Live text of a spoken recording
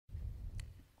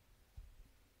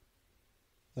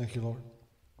Thank you, Lord.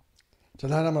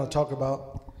 Tonight I'm going to talk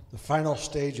about the final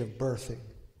stage of birthing.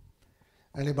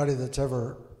 Anybody that's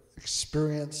ever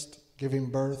experienced giving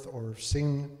birth or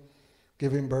seen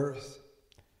giving birth,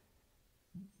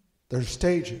 there's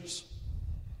stages.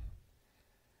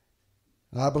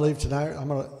 And I believe tonight,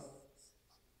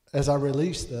 as I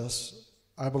release this,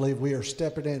 I believe we are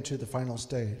stepping into the final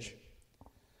stage.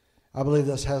 I believe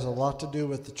this has a lot to do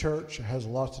with the church. It has a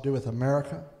lot to do with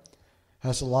America. It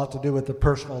has a lot to do with the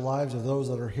personal lives of those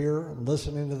that are here and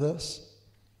listening to this.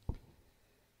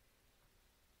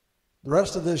 The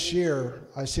rest of this year,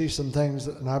 I see some things,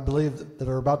 and I believe that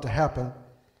are about to happen.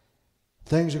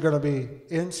 Things are going to be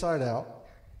inside out,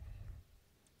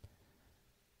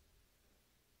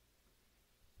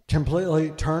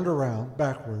 completely turned around,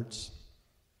 backwards,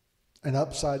 and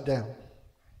upside down.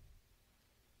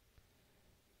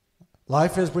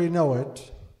 Life as we know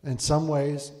it, in some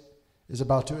ways, is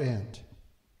about to end.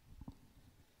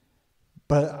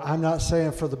 But I'm not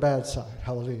saying for the bad side.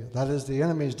 Hallelujah. That is the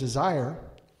enemy's desire.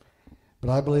 But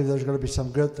I believe there's going to be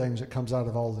some good things that comes out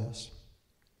of all this.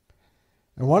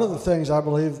 And one of the things I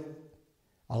believe,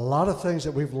 a lot of things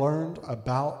that we've learned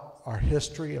about our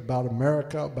history, about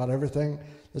America, about everything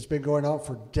that's been going on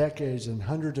for decades and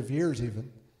hundreds of years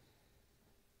even,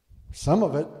 some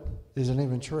of it isn't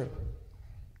even true.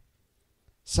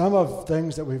 Some of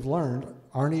things that we've learned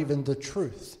aren't even the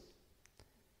truth.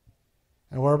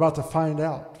 And we're about to find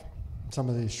out some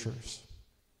of these truths.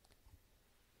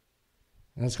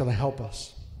 And it's going to help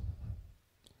us.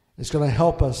 It's going to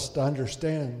help us to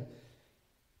understand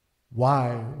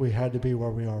why we had to be where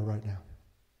we are right now.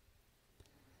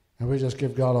 And we just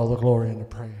give God all the glory and the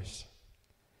praise.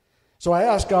 So I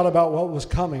asked God about what was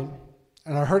coming,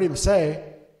 and I heard him say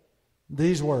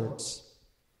these words: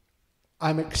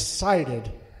 I'm excited.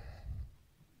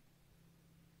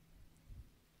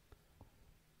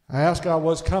 I asked God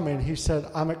what's coming. He said,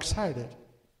 I'm excited.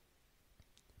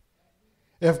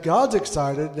 If God's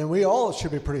excited, then we all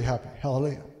should be pretty happy.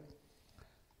 Hallelujah.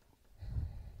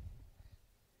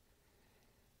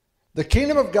 The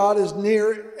kingdom of God is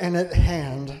near and at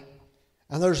hand,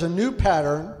 and there's a new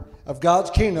pattern of God's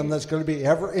kingdom that's going to be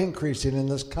ever increasing in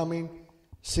this coming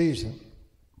season.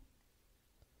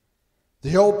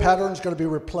 The old pattern is going to be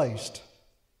replaced.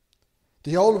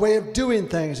 The old way of doing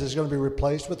things is going to be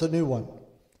replaced with a new one.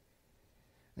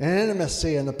 And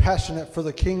intimacy and the passionate for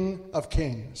the King of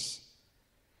Kings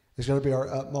is going to be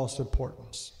our utmost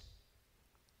importance.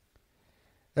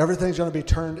 Everything's going to be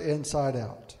turned inside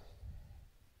out.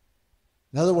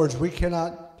 In other words, we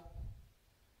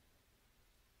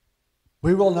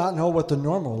will not know what the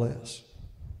normal is.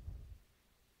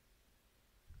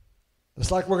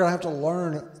 It's like we're going to have to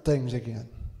learn things again.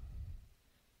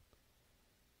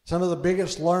 Some of the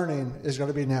biggest learning is going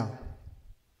to be now.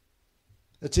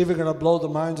 It's even going to blow the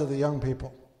minds of the young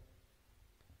people.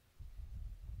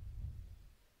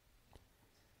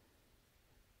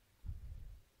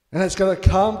 And it's going to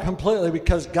come completely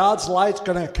because God's light's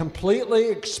going to completely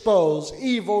expose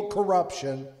evil,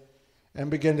 corruption, and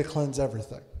begin to cleanse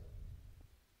everything.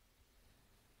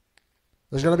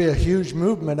 There's going to be a huge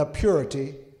movement of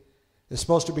purity. It's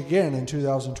supposed to begin in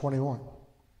 2021.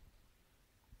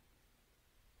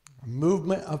 A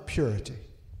movement of purity.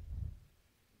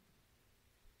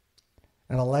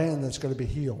 And a land that's going to be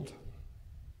healed.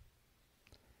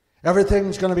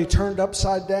 Everything's going to be turned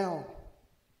upside down.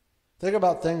 Think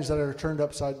about things that are turned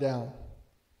upside down.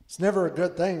 It's never a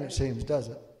good thing, it seems, does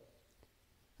it?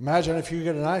 Imagine if you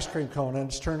get an ice cream cone and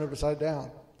it's turned upside down.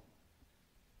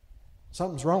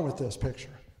 Something's wrong with this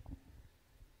picture.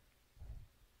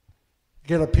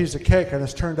 Get a piece of cake and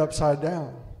it's turned upside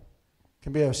down. It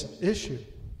can be an issue.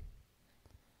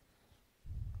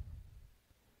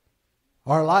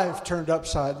 Our life turned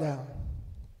upside down.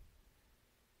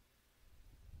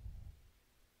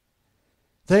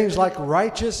 Things like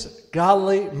righteous,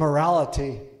 godly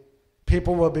morality,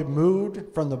 people will be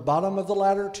moved from the bottom of the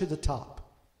ladder to the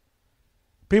top.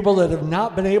 People that have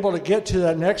not been able to get to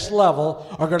that next level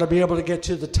are going to be able to get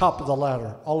to the top of the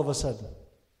ladder all of a sudden.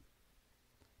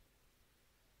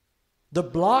 The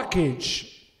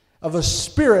blockage of a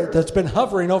spirit that's been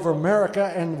hovering over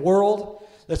America and the world,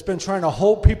 that's been trying to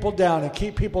hold people down and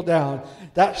keep people down,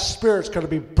 that spirit's going to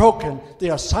be broken. The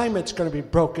assignment's going to be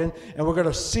broken, and we're going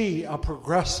to see a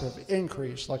progressive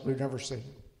increase like we've never seen.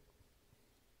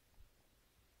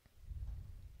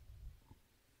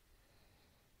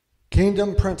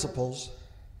 Kingdom principles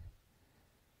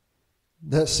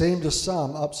that seem to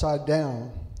some upside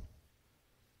down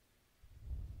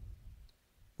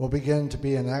will begin to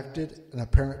be enacted and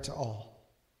apparent to all.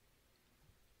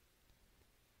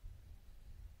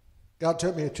 God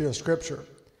took me to a scripture.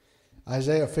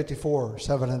 Isaiah 54,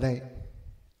 7 and 8.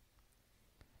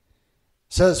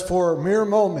 Says, for a mere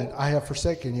moment I have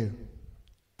forsaken you.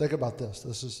 Think about this.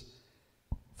 This is,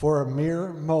 for a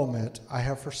mere moment I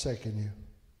have forsaken you.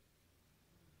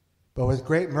 But with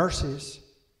great mercies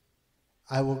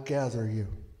I will gather you.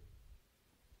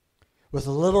 With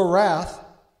a little wrath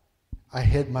I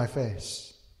hid my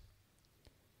face.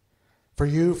 From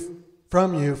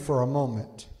you for a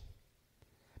moment.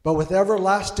 But with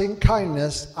everlasting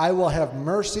kindness I will have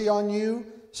mercy on you,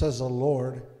 says the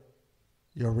Lord,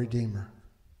 your Redeemer.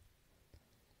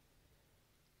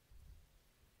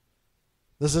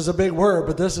 This is a big word,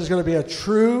 but this is going to be a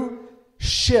true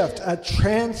shift, a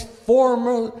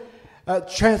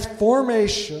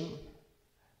transformation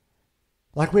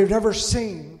like we've never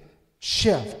seen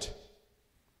shift.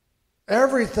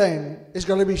 Everything is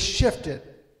going to be shifted.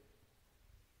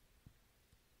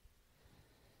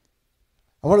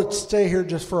 I want to stay here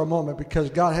just for a moment because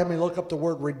God had me look up the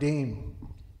word redeem.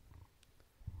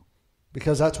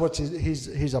 Because that's what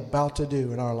he's about to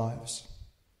do in our lives.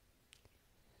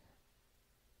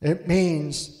 It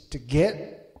means to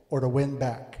get or to win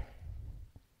back.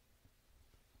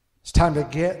 It's time to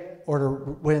get or to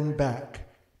win back.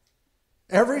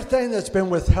 Everything that's been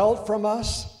withheld from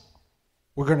us,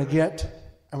 we're going to get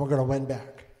and we're going to win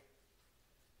back.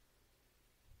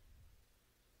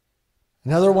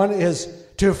 Another one is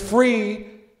to free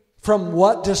from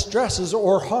what distresses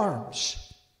or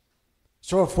harms.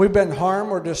 So if we've been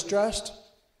harmed or distressed,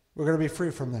 we're going to be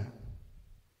free from that.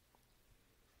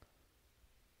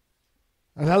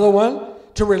 Another one,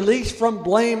 to release from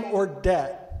blame or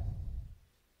debt.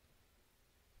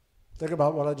 Think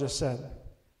about what I just said.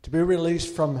 To be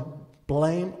released from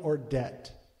blame or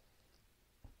debt.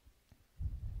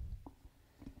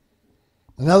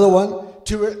 Another one,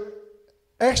 to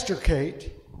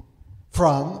extricate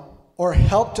from or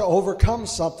help to overcome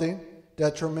something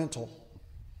detrimental.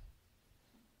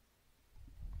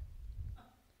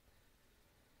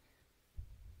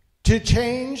 To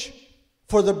change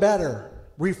for the better.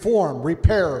 Reform,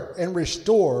 repair, and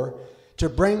restore to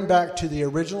bring back to the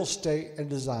original state and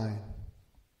design.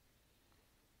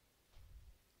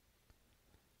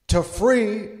 To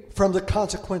free from the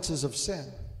consequences of sin.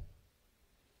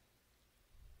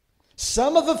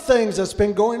 Some of the things that's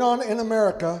been going on in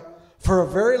America for a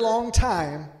very long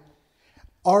time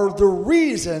are the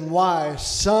reason why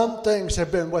some things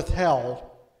have been withheld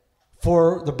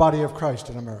for the body of Christ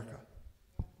in America.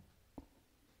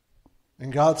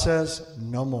 And God says,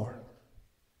 no more.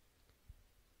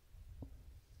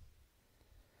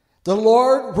 The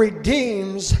Lord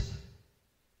redeems.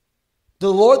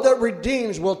 The Lord that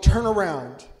redeems will turn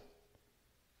around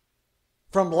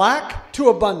from lack to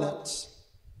abundance.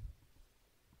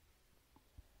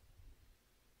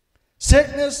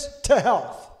 Sickness to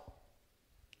health.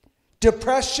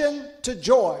 Depression to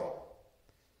joy.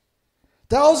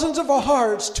 Thousands of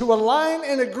hearts to align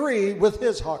and agree with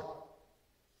His heart.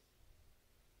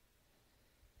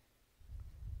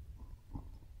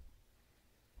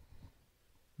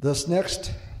 This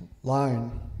next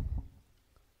line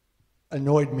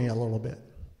annoyed me a little bit.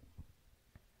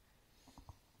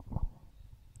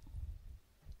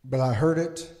 But I heard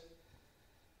it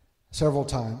several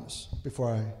times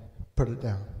before I put it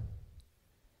down.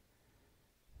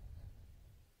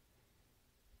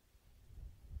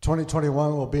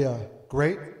 "2021 will be a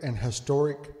great and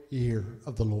historic year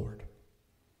of the Lord.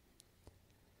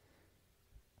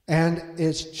 And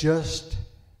it's just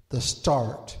the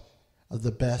start of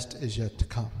the best is yet to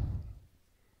come."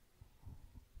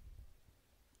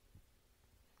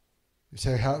 You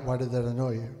say, why did that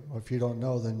annoy you? Well, if you don't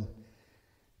know, then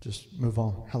just move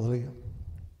on. Hallelujah.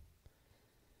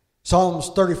 Psalms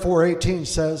 34:18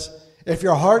 says, if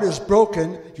your heart is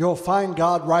broken, you'll find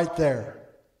God right there.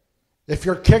 If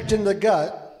you're kicked in the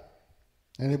gut,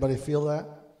 anybody feel that?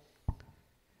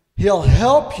 He'll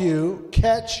help you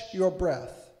catch your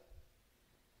breath.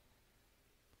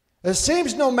 It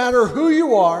seems no matter who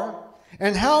you are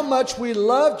and how much we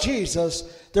love Jesus,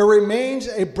 there remains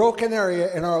a broken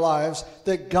area in our lives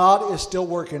that God is still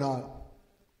working on.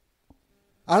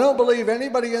 I don't believe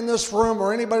anybody in this room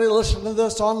or anybody listening to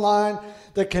this online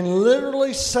that can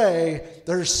literally say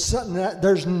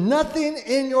there's nothing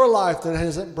in your life that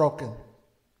isn't broken.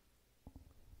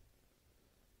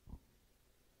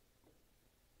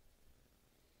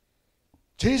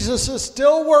 Jesus is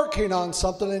still working on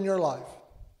something in your life.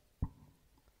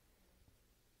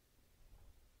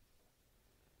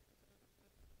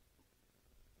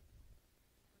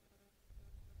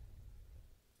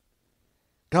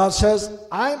 God says,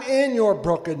 I'm in your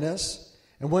brokenness,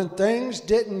 and when things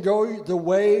didn't go the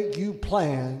way you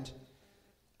planned,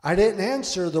 I didn't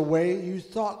answer the way you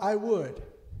thought I would.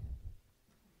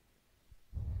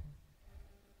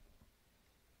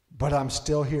 But I'm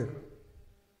still here.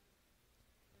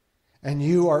 And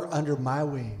you are under my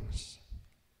wings,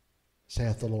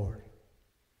 saith the Lord.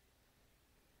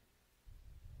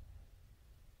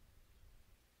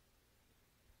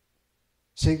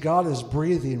 See, God is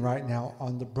breathing right now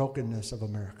on the brokenness of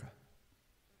America.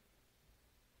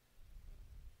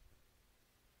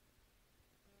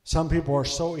 Some people are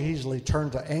so easily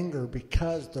turned to anger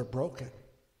because they're broken.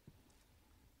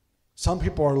 Some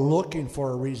people are looking for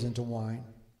a reason to whine.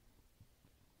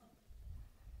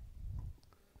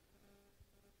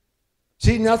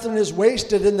 See, nothing is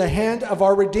wasted in the hand of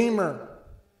our Redeemer.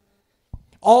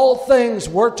 All things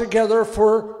work together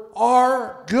for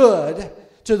our good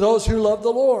to those who love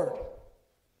the Lord.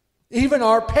 Even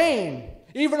our pain,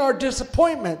 even our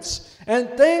disappointments, and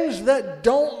things that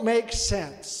don't make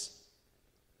sense.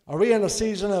 Are we in a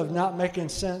season of not making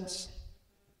sense?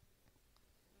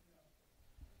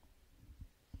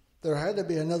 There had to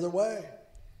be another way.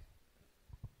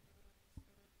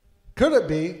 Could it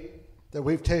be that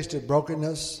we've tasted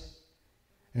brokenness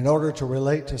in order to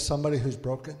relate to somebody who's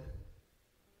broken?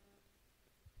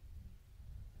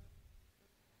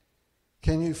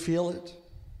 Can you feel it?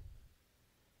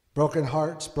 Broken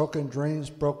hearts, broken dreams,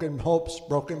 broken hopes,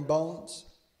 broken bones.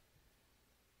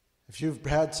 If you've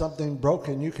had something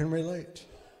broken, you can relate.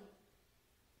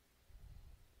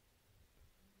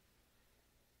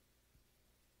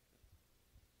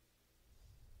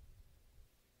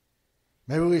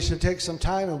 Maybe we should take some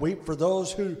time and weep for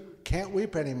those who can't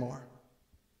weep anymore.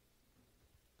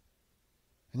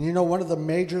 And you know, one of the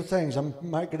major things, I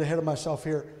might get ahead of myself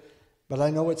here, but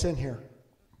I know it's in here.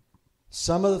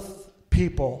 Some of the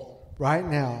people right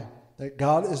now that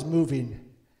God is moving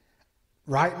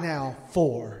right now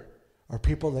for are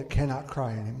people that cannot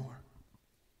cry anymore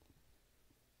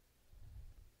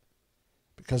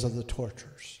because of the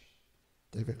tortures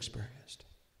they've experienced.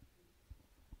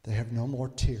 They have no more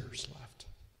tears left.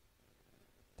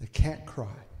 They can't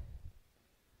cry.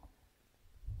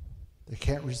 They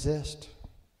can't resist.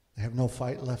 They have no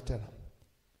fight left in them.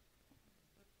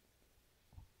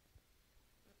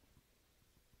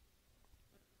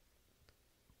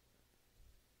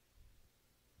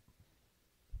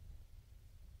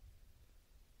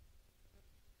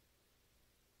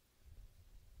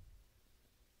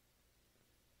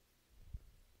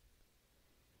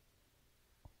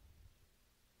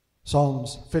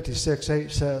 Psalms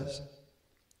 56:8 says,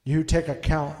 "You take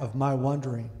account of my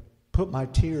wandering, put my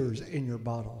tears in your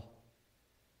bottle,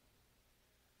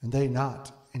 and they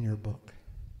not in your book."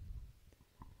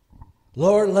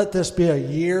 Lord, let this be a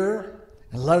year,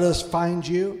 and let us find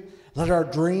you. Let our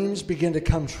dreams begin to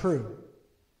come true.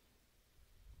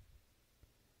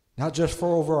 Not just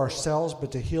for over ourselves,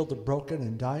 but to heal the broken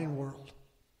and dying world.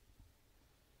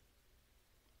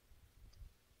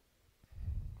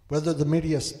 Whether the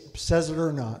media says it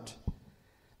or not,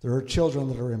 there are children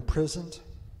that are imprisoned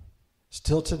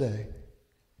still today.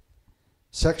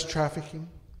 Sex trafficking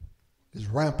is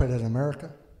rampant in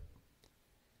America,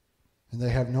 and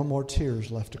they have no more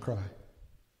tears left to cry.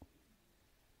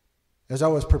 As I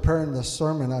was preparing this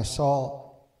sermon, I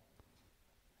saw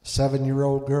a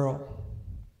 7-year-old girl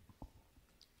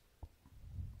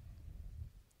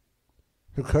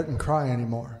who couldn't cry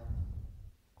anymore,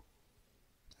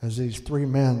 as these 3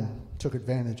 men took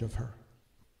advantage of her.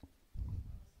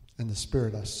 In the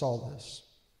spirit, I saw this.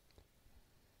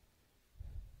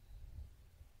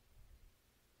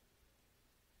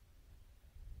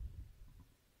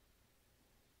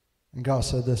 And God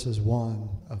said this is one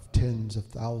of tens of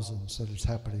thousands that is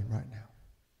happening right now.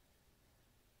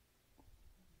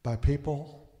 By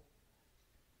people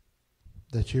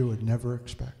that you would never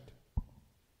expect.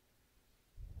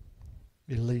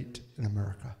 Elite in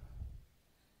America.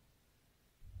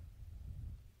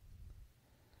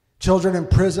 Children in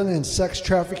prison and sex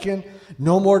trafficking,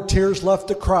 no more tears left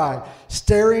to cry,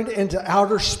 staring into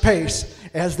outer space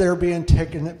as they're being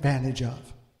taken advantage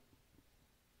of.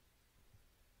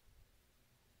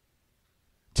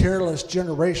 Tearless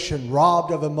generation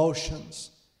robbed of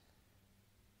emotions.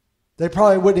 They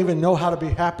probably wouldn't even know how to be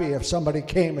happy if somebody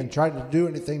came and tried to do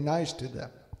anything nice to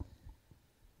them.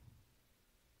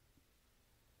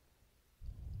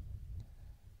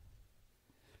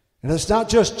 And it's not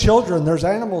just children, there's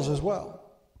animals as well.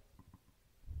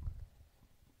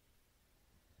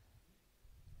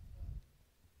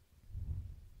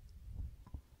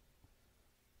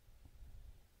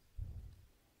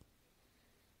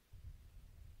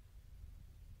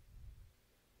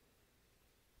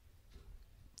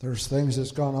 There's things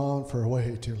that's gone on for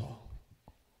way too long.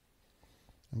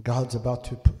 And God's about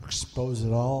to expose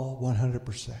it all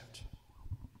 100%.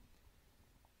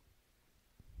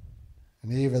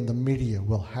 And even the media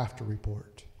will have to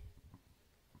report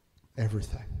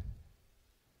everything.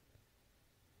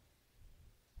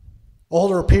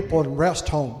 Older people in rest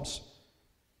homes,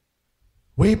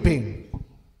 weeping.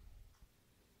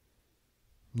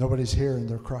 Nobody's hearing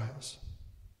their cries.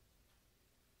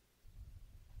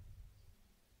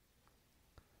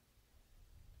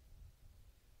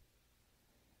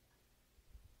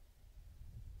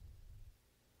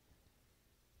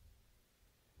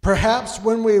 Perhaps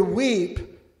when we weep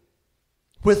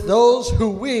with those who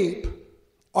weep,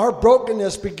 our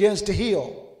brokenness begins to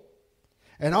heal.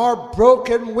 And our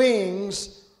broken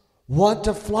wings want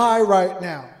to fly right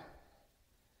now.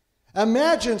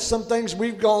 Imagine some things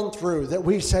we've gone through that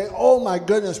we say, oh my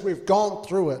goodness, we've gone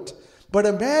through it. But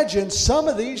imagine some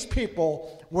of these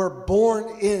people were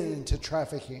born into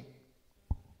trafficking.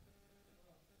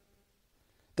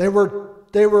 They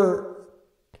were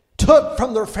took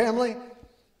from their family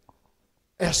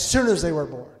as soon as they were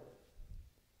born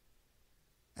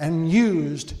and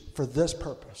used for this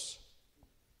purpose.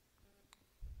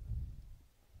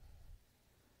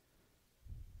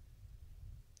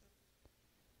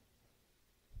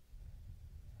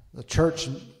 The church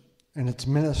and its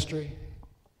ministry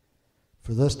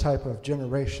for this type of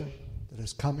generation that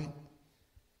is coming.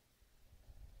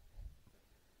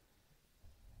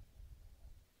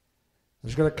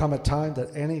 There's going to come a time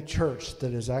that any church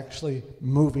that is actually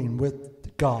moving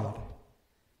with God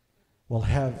will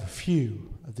have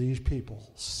few of these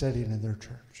people sitting in their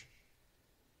church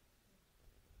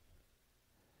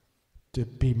to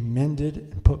be mended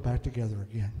and put back together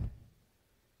again,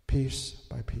 piece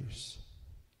by piece.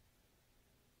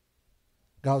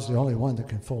 God's the only one that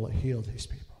can fully heal these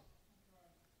people.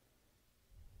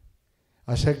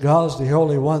 I said God's the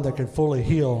only one that can fully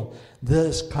heal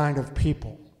this kind of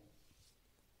people.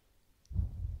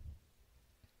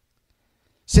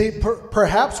 See,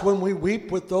 perhaps when we weep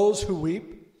with those who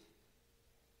weep,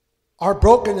 our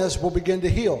brokenness will begin to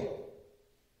heal.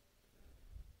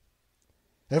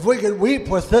 If we could weep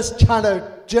with this kind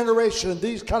of generation,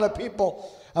 these kind of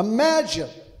people, imagine.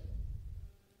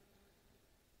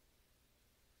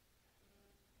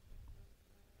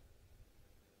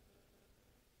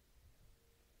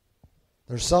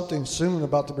 There's something soon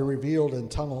about to be revealed in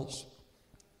tunnels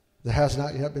that has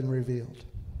not yet been revealed.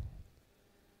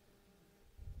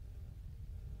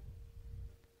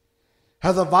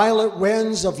 Have the violent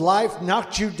winds of life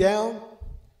knocked you down?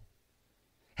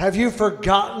 Have you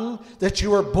forgotten that you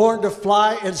were born to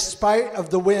fly in spite of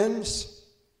the winds?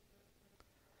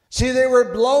 See, they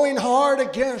were blowing hard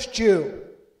against you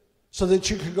so that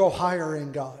you could go higher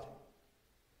in God.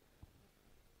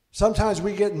 Sometimes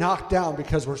we get knocked down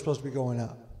because we're supposed to be going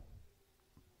up.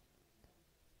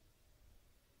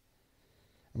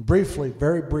 I'm briefly,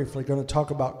 very briefly, going to talk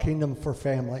about kingdom for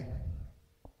family.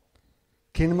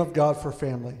 Kingdom of God for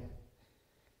family.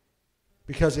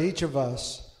 Because each of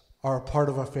us are a part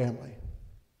of a family.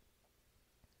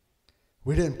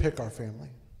 We didn't pick our family.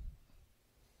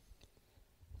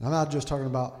 I'm not just talking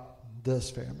about this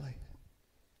family.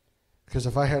 Because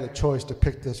if I had a choice to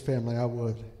pick this family, I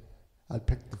would. I'd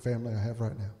pick the family I have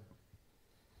right now.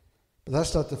 But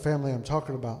that's not the family I'm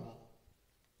talking about,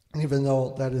 even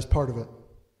though that is part of it.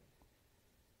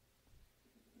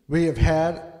 We have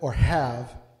had or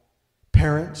have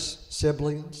parents,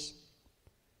 siblings,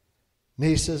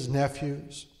 nieces,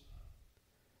 nephews.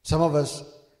 Some of us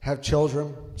have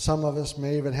children. Some of us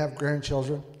may even have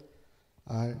grandchildren.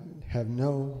 I have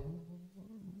no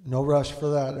rush for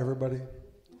that, everybody.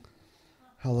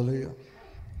 Hallelujah.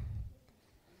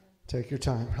 Take your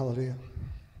time. Hallelujah.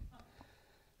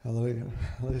 Hallelujah.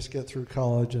 Let's get through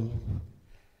college and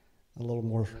a little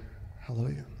more.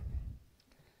 Hallelujah.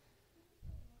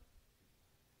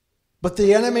 But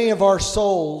the enemy of our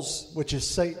souls, which is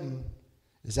Satan,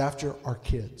 is after our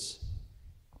kids.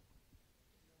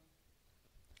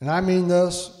 And I mean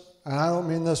this, and I don't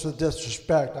mean this with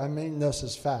disrespect. I mean this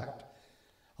as fact.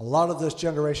 A lot of this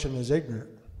generation is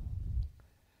ignorant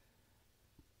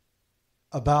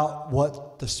about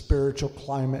what the spiritual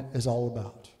climate is all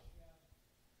about.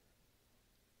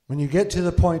 When you get to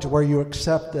the point where you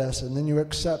accept this, and then you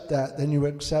accept that, then you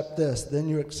accept this, then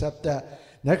you accept that,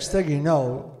 next thing you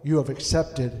know, you have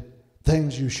accepted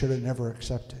things you should have never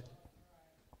accepted.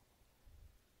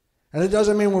 And it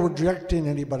doesn't mean we're rejecting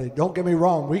anybody. Don't get me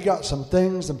wrong. We got some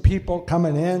things and people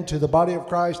coming into the body of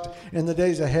Christ in the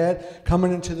days ahead,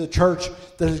 coming into the church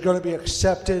that is going to be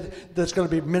accepted, that's going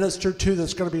to be ministered to,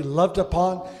 that's going to be loved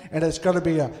upon, and it's going to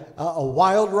be a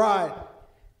wild ride.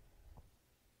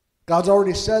 God's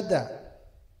already said that.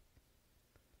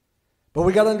 But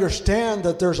we got to understand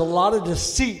that there's a lot of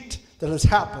deceit that has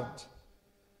happened.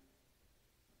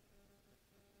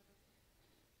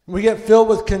 We get filled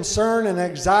with concern and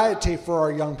anxiety for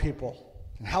our young people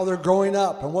and how they're growing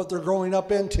up and what they're growing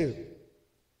up into.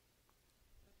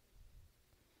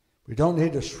 We don't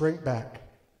need to shrink back.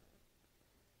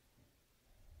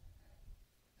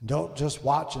 Don't just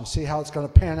watch and see how it's going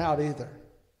to pan out either.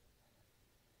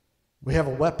 We have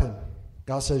a weapon.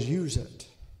 God says use it.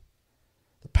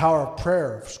 The power of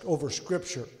prayer over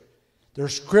Scripture.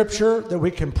 There's Scripture that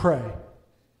we can pray.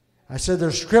 I said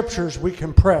there's Scriptures we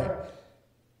can pray.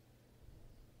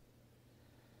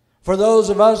 For those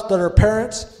of us that are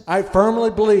parents, I firmly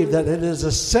believe that it is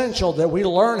essential that we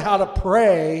learn how to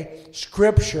pray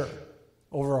Scripture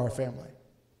over our family.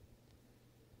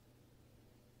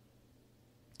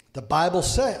 The Bible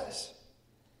says,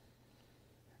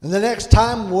 and the next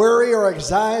time worry or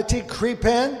anxiety creep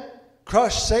in,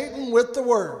 crush Satan with the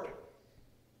word.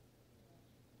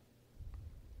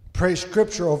 Pray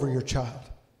Scripture over your child.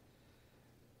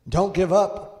 Don't give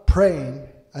up praying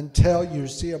until you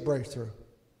see a breakthrough.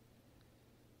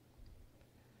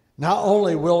 Not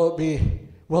only will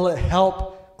it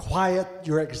help quiet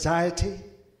your anxiety,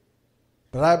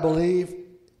 but I believe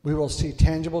we will see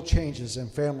tangible changes in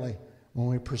family when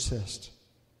we persist.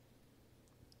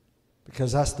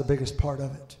 Because that's the biggest part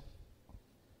of it.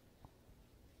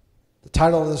 The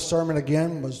title of this sermon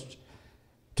again was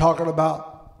talking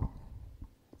about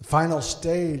the final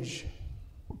stage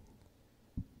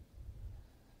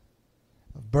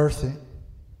of birthing.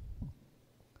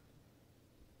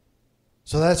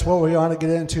 So that's what we want to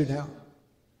get into now.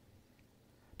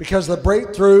 Because the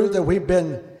breakthrough that we've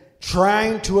been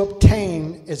trying to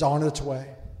obtain is on its way.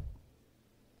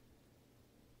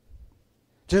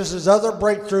 Just as other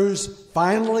breakthroughs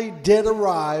finally did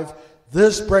arrive,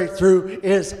 this breakthrough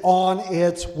is on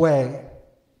its way.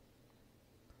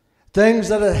 Things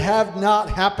that have not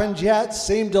happened yet,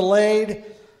 seem delayed,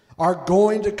 are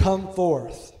going to come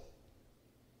forth.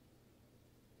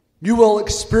 You will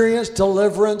experience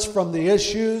deliverance from the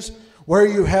issues where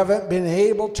you haven't been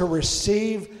able to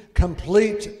receive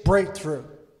complete breakthrough.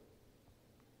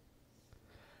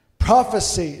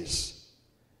 Prophecies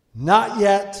not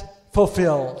yet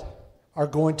fulfilled are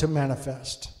going to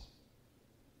manifest.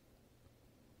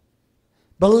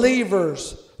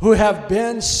 Believers who have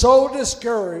been so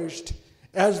discouraged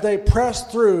as they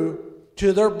press through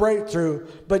to their breakthrough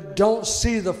but don't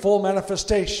see the full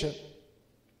manifestation.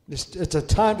 It's a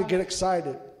time to get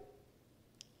excited.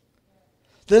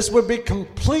 This would be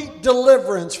complete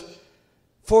deliverance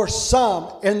for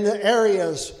some in the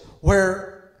areas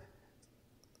where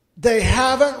they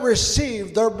haven't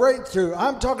received their breakthrough.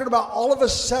 I'm talking about all of a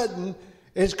sudden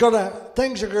things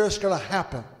are just going to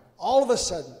happen. All of a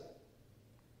sudden.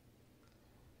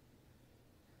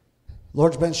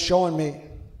 Lord's been showing me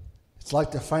it's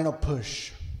like the final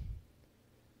push.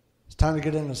 It's time to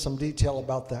get into some detail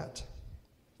about that.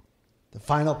 The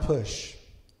final push.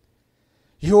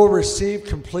 You will receive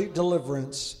complete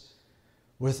deliverance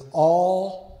with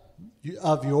all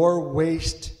of your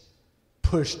waste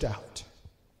pushed out.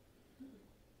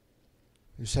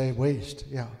 You say waste.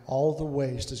 Yeah, all the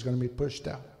waste is going to be pushed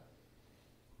out.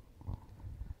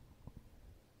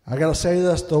 I got to say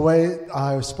this the way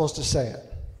I was supposed to say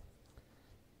it.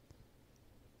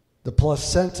 The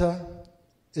placenta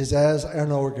is as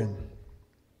an organ.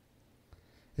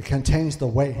 It contains the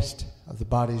waste of the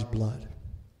body's blood.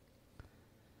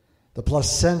 The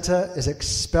placenta is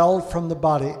expelled from the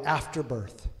body after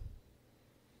birth.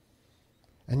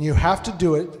 And you have to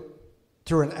do it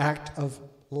through an act of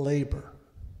labor,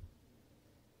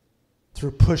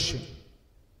 through pushing.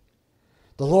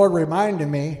 The Lord reminded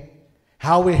me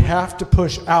how we have to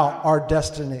push out our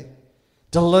destiny,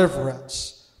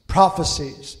 deliverance,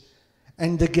 prophecies,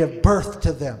 and to give birth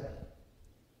to them.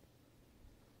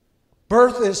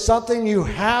 Birth is something you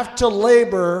have to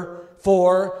labor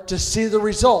for to see the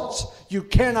results. You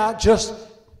cannot just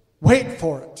wait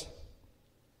for it.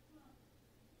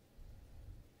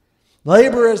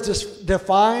 Labor is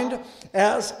defined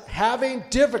as having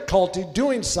difficulty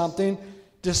doing something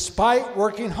despite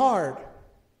working hard.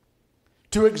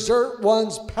 To exert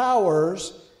one's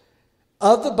powers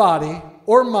of the body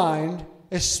or mind,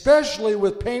 especially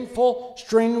with painful,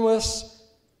 strenuous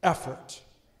effort.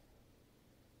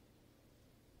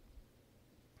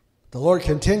 The Lord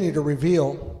continued to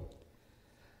reveal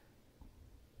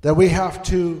that we have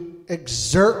to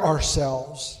exert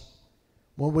ourselves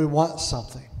when we want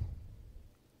something.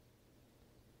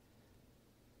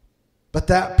 But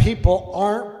that people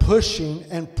aren't pushing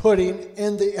and putting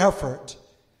in the effort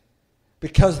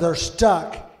because they're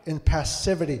stuck in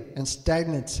passivity and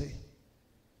stagnancy.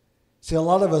 See, a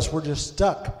lot of us, we're just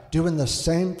stuck doing the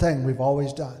same thing we've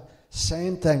always done.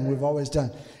 Same thing we've always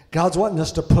done. God's wanting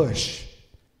us to push.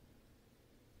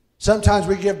 Sometimes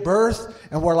we give birth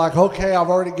and we're like, okay, I've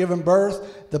already given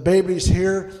birth. The baby's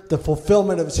here. The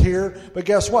fulfillment is here. But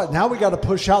guess what? Now we got to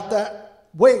push out that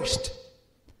waste.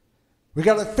 We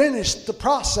got to finish the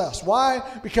process. Why?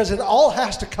 Because it all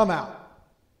has to come out.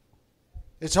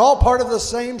 It's all part of the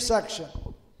same section.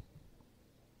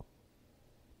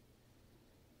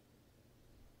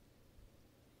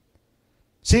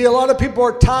 See, a lot of people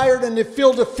are tired and they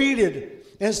feel defeated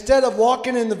instead of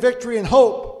walking in the victory and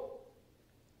hope.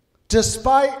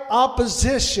 Despite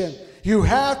opposition, you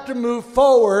have to move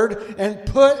forward and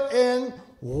put in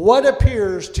what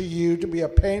appears to you to be a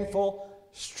painful,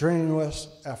 strenuous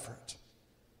effort.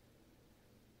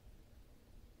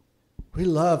 We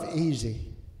love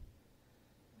easy.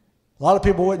 A lot of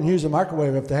people wouldn't use a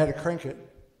microwave if they had to crank it.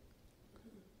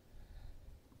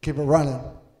 Keep it running.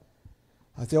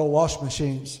 Like the old wash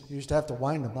machines. You used to have to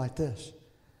wind them like this.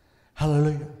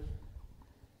 Hallelujah.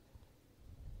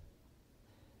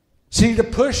 See, to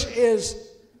push is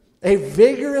a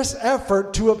vigorous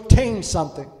effort to obtain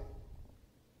something.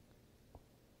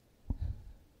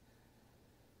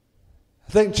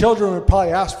 I think children would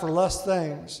probably ask for less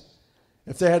things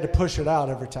if they had to push it out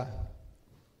every time.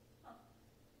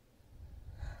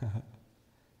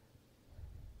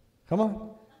 Come on.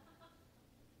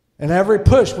 And every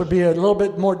push would be a little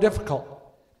bit more difficult.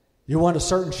 You want a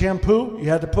certain shampoo, you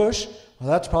had to push. Well,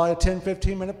 that's probably a 10,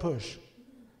 15-minute push.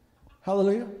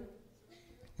 Hallelujah.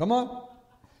 Come on.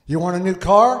 You want a new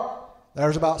car?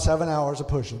 There's about 7 hours of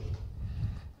pushing.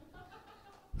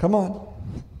 Come on.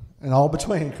 And all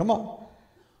between. Come on.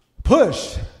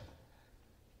 Push.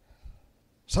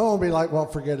 Someone will be like, well,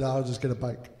 forget it. I'll just get a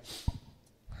bike.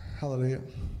 Hallelujah.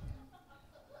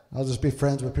 I'll just be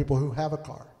friends with people who have a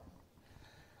car.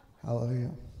 Hallelujah.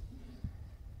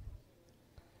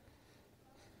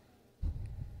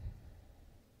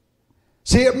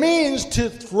 See, it means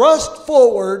to thrust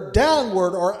forward,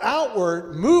 downward, or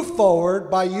outward, move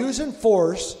forward by using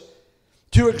force,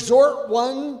 to exhort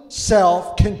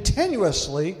oneself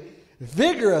continuously,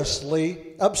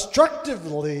 vigorously,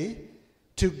 obstructively,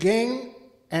 to gain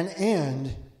an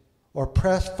end or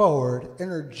press forward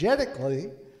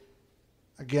energetically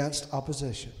against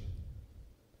opposition.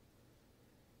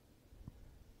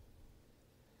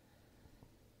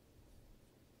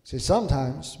 See,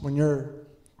 sometimes when you're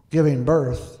giving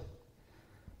birth,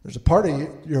 there's a part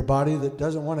of your body that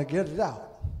doesn't want to get it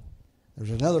out. There's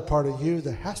another part of you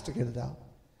that has to get it out.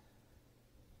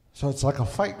 So it's like a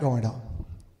fight going on.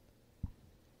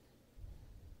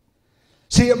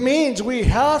 See, it means we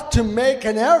have to make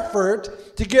an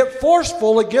effort to get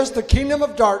forceful against the kingdom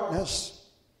of darkness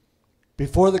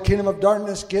before the kingdom of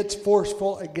darkness gets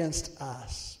forceful against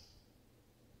us.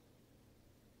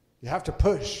 You have to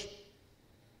push.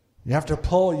 You have to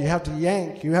pull, you have to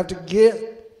yank, you have to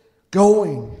get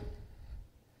going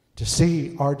to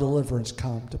see our deliverance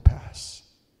come to pass.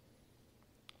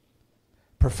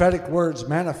 Prophetic words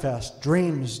manifest,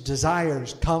 dreams,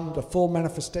 desires come to full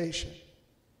manifestation.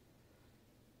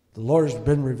 The Lord has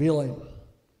been revealing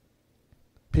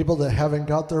people that haven't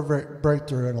got their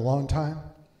breakthrough in a long time.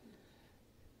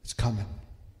 It's coming.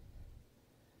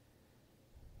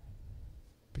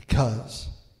 Because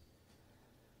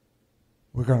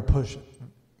we're going to push it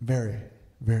very,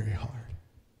 very hard.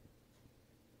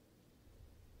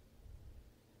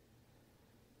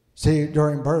 See,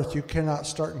 during birth, you cannot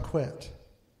start and quit.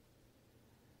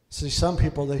 See, some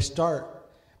people, they start,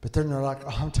 but then they're like,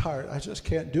 oh, I'm tired. I just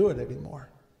can't do it anymore.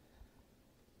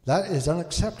 That is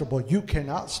unacceptable. You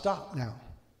cannot stop now.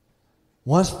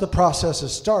 Once the process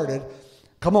is started,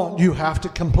 come on, you have to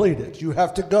complete it. You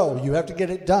have to go. You have to get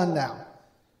it done now.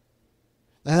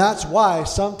 And that's why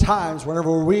sometimes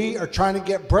whenever we are trying to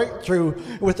get breakthrough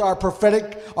with our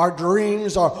prophetic, our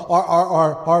dreams,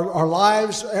 our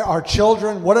lives, our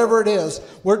children, whatever it is,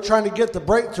 we're trying to get the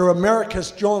breakthrough.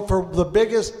 America's going for the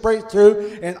biggest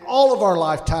breakthrough in all of our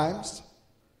lifetimes.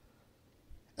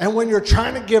 And when you're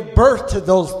trying to give birth to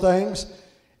those things,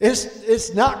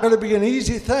 it's not going to be an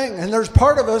easy thing. And there's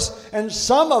part of us and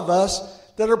some of us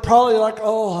that are probably like,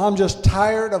 oh, I'm just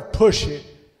tired of pushing.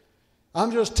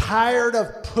 I'm just tired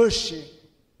of pushing.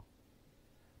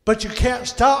 But you can't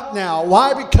stop now.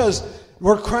 Why? Because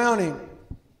we're crowning.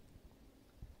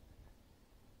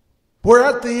 We're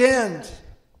at the end.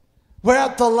 We're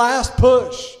at the last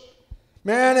push.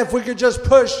 Man, if we could just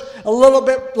push a little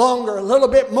bit longer, a little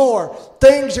bit more,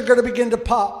 things are going to begin to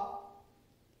pop.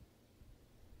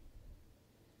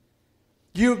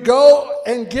 You go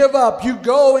and give up. You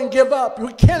go and give up.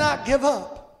 We cannot give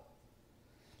up.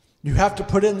 You have to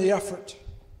put in the effort.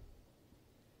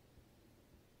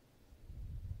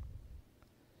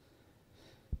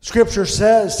 Scripture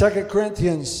says, 2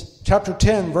 Corinthians chapter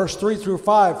 10, verse 3 through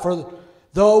 5, for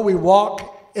though we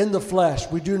walk in the flesh,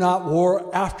 we do not war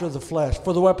after the flesh.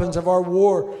 For the weapons of our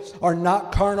war are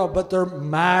not carnal, but they're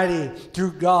mighty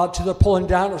through God to the pulling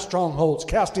down of strongholds,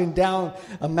 casting down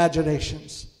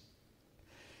imaginations,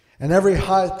 and every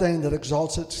high thing that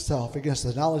exalts itself against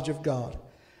the knowledge of God.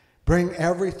 Bring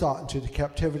every thought into the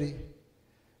captivity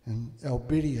and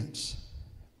obedience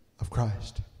of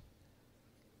Christ.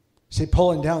 See,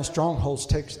 pulling down strongholds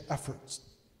takes efforts.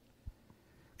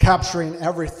 Capturing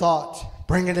every thought,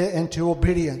 bringing it into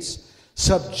obedience,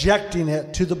 subjecting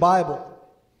it to the Bible.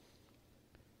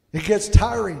 It gets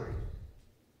tiring.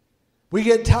 We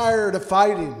get tired of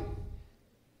fighting.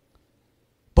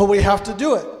 But we have to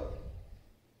do it.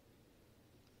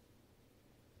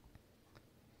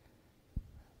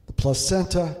 The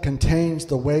placenta contains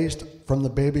the waste from the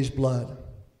baby's blood.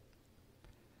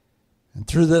 And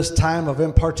through this time of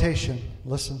impartation,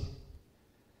 listen,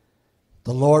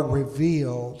 the Lord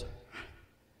revealed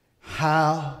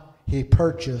how He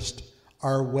purchased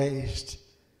our waste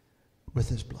with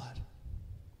His blood.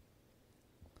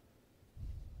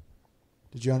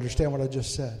 Did you understand what I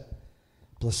just said?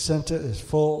 Placenta is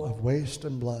full of waste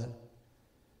and blood.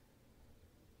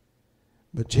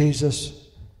 But Jesus,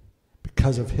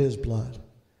 because of His blood,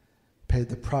 paid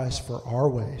the price for our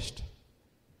waste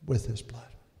with His blood.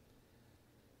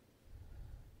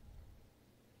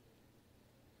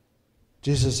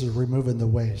 Jesus is removing the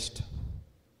waste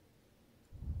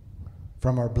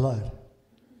from our blood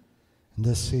in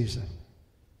this season.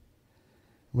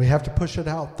 We have to push it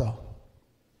out, though.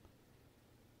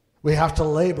 We have to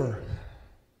labor.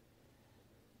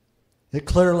 It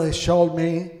clearly showed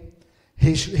me,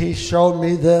 he showed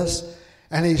me this,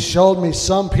 and He showed me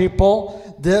some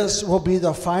people, this will be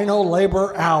the final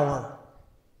labor hour.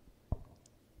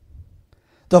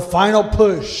 The final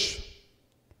push.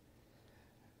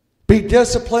 Be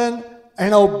disciplined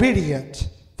and obedient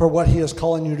for what He is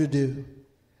calling you to do.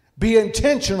 Be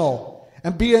intentional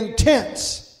and be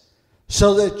intense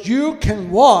so that you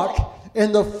can walk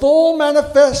in the full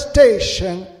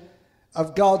manifestation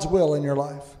of God's will in your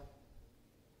life.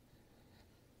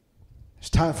 It's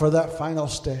time for that final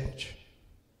stage.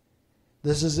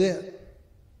 This is it.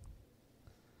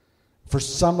 For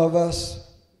some of us,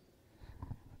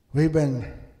 we've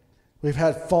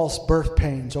had false birth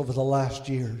pains over the last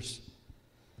years.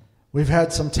 We've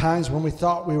had some times when we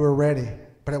thought we were ready,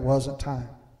 but it wasn't time.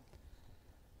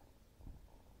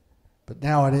 But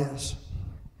now it is.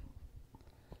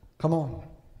 Come on.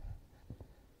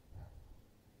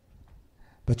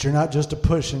 But you're not just a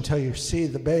push until you see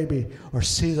the baby or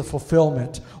see the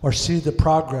fulfillment or see the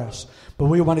progress. But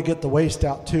we want to get the waste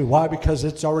out too. Why? Because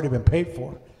it's already been paid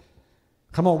for.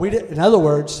 Come on. In other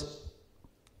words,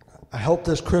 I hope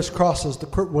this crisscrosses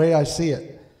the way I see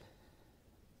it.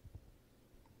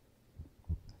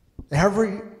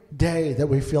 Every day that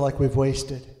we feel like we've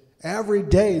wasted, every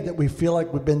day that we feel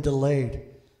like we've been delayed,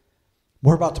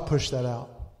 we're about to push that out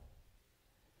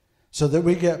so that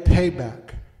we get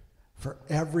payback for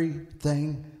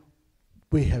everything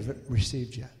we haven't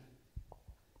received yet.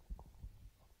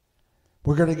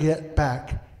 We're going to get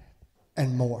back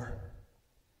and more.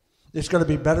 It's going to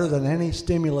be better than any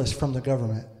stimulus from the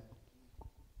government.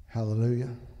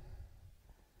 Hallelujah.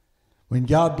 When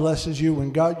God blesses you,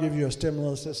 when God gives you a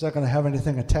stimulus, it's not going to have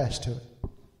anything attached to it.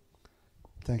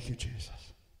 Thank you, Jesus.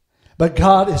 But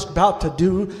God is about to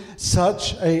do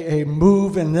such a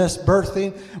move in this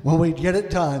birthing. When we get it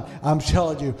done, I'm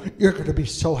telling you, you're going to be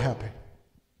so happy.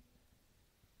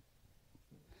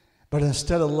 But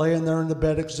instead of laying there in the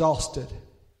bed exhausted,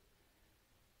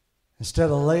 instead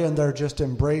of laying there just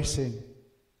embracing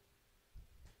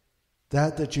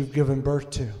that you've given birth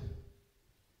to,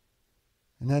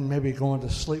 and then maybe going to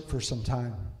sleep for some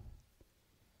time.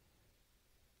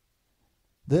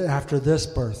 After this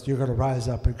birth, you're going to rise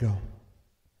up and go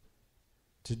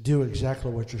to do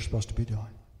exactly what you're supposed to be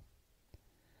doing.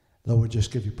 Lord, we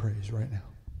just give you praise right now.